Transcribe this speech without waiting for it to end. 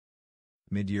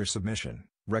Mid-year submission,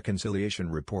 reconciliation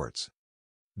reports.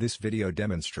 This video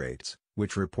demonstrates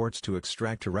which reports to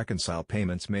extract to reconcile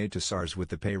payments made to SARS with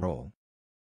the payroll.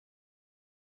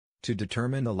 To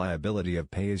determine the liability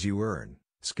of pay-as-you-earn,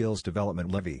 skills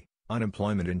development levy,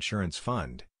 unemployment insurance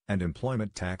fund, and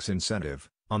employment tax incentive,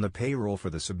 on the payroll for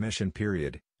the submission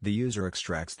period, the user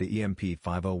extracts the EMP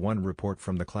 501 report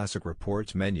from the Classic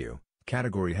Reports menu,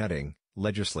 category heading,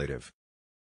 Legislative.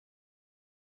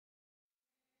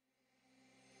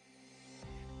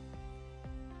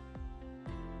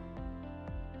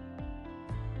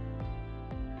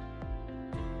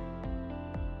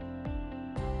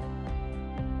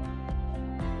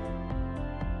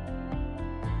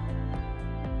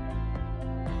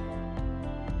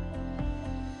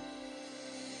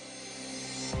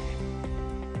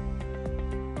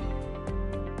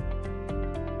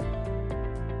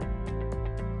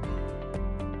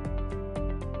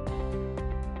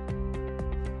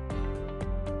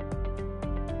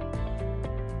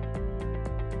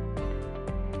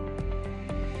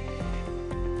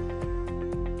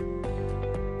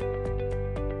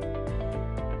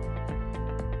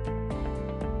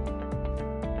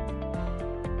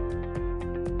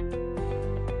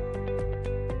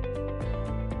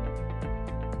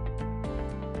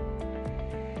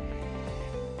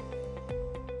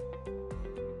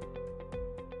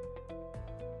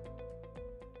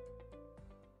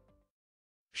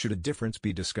 Should a difference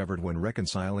be discovered when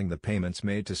reconciling the payments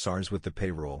made to SARS with the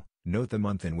payroll, note the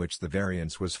month in which the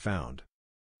variance was found.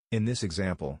 In this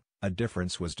example, a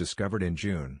difference was discovered in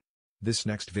June. This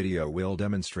next video will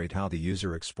demonstrate how the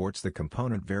user exports the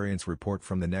component variance report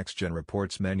from the Next-Gen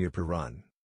Reports menu per run.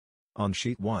 On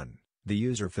Sheet 1, the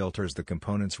user filters the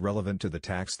components relevant to the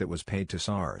tax that was paid to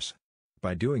SARS.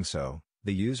 By doing so,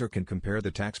 the user can compare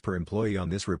the tax per employee on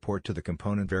this report to the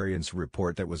component variance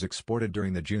report that was exported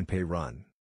during the June pay run.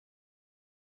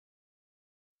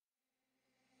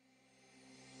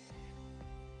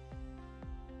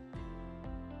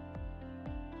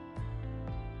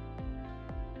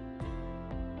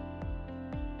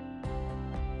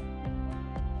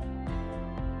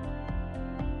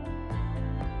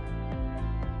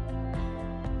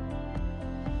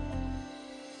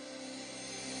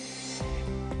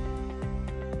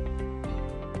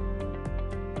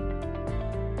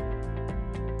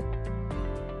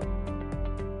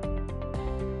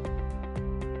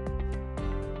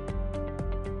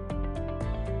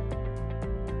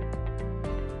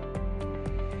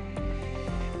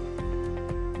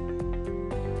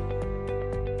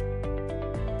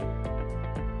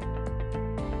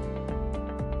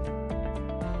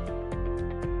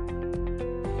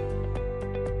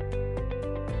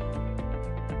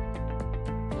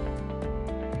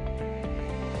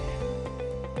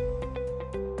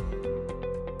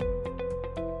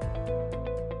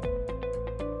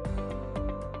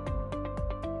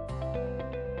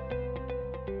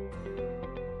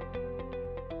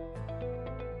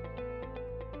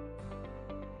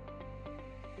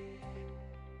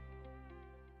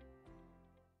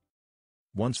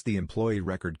 Once the employee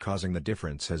record causing the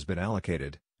difference has been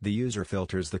allocated, the user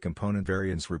filters the component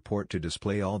variance report to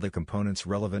display all the components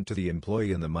relevant to the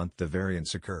employee in the month the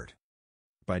variance occurred.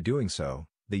 By doing so,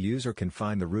 the user can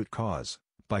find the root cause,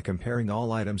 by comparing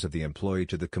all items of the employee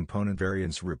to the component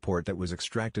variance report that was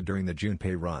extracted during the June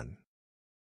pay run.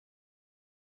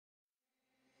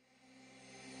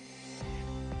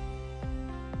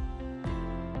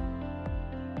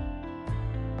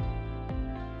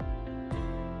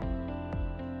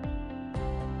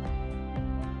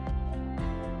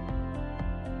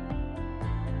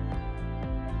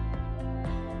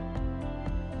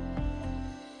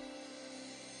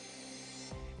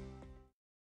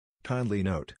 Kindly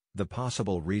note the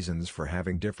possible reasons for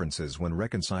having differences when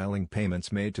reconciling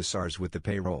payments made to SARS with the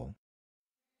payroll.